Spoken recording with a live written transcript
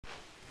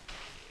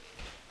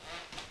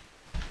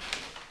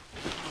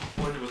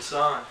Joke's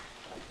on.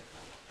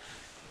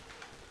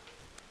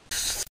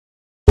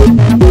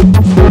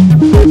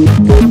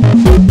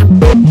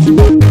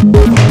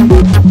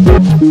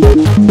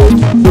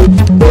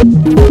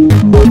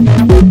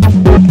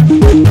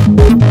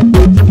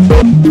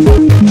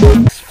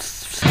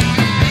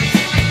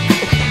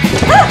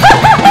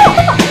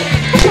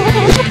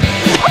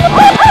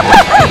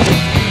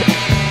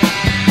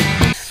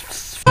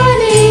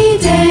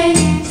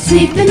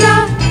 Sleep the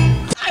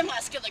night. I'm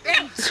muscular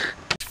grounds.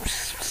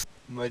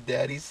 My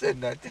daddy said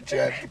not to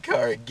drive the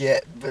car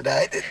again, but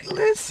I didn't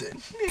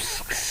listen.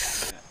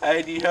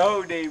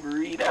 Heidi-ho,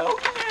 neighborito.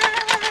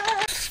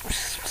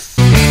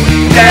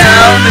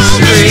 Down the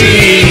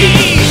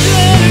street,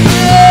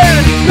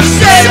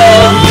 same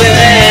old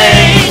thing.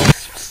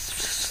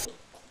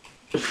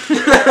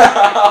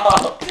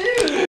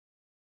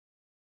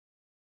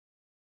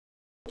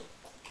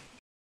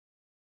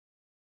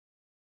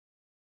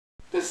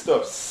 This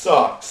stuff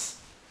sucks.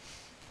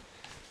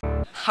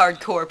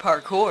 Hardcore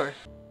parkour.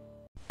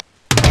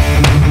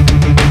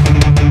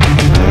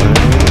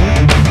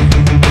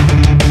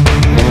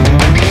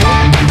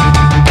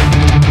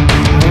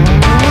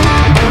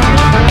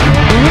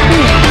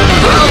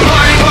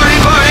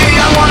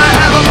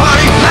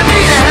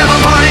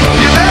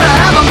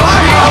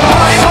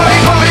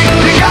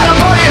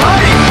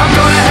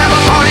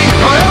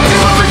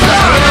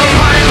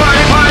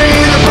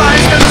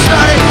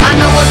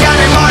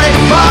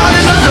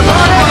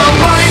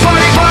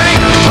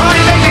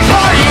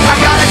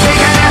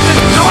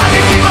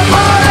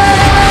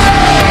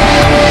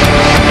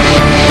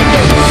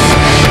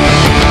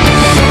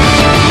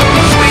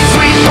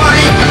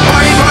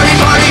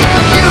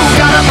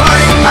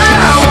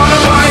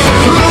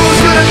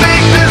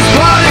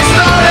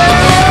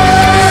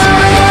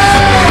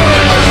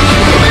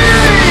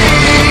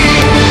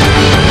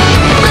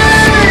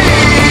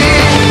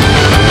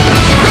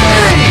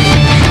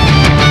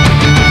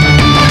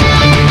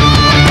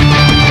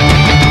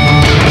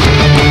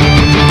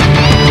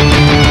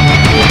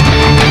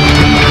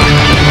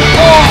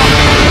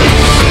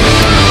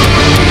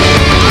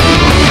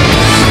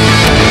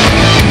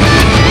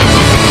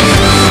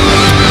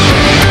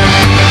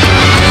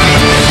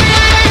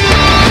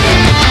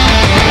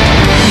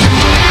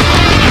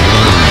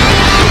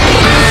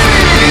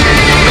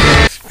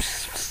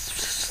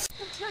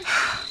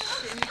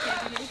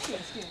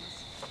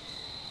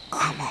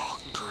 I'm all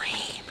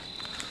green.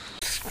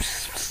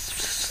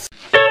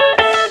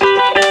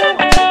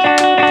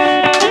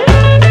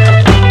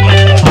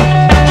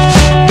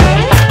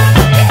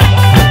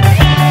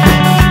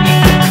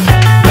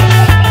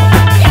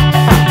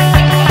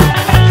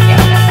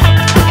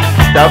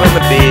 Stop in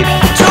the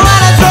beat.